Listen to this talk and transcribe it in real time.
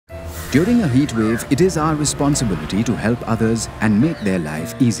During a heat wave, it is our responsibility to help others and make their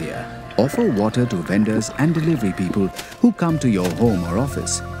life easier. Offer water to vendors and delivery people who come to your home or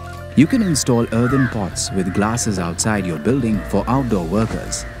office. You can install earthen pots with glasses outside your building for outdoor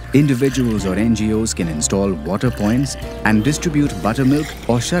workers. Individuals or NGOs can install water points and distribute buttermilk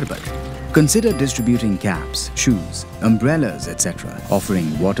or sharbat. Consider distributing caps, shoes, umbrellas, etc.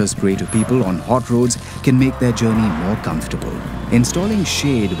 Offering water spray to people on hot roads can make their journey more comfortable. Installing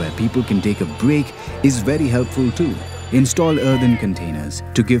shade where people can take a break is very helpful too. Install earthen containers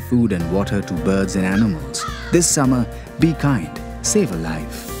to give food and water to birds and animals. This summer, be kind, save a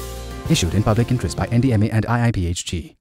life. Issued in public interest by NDMA and IIPHG.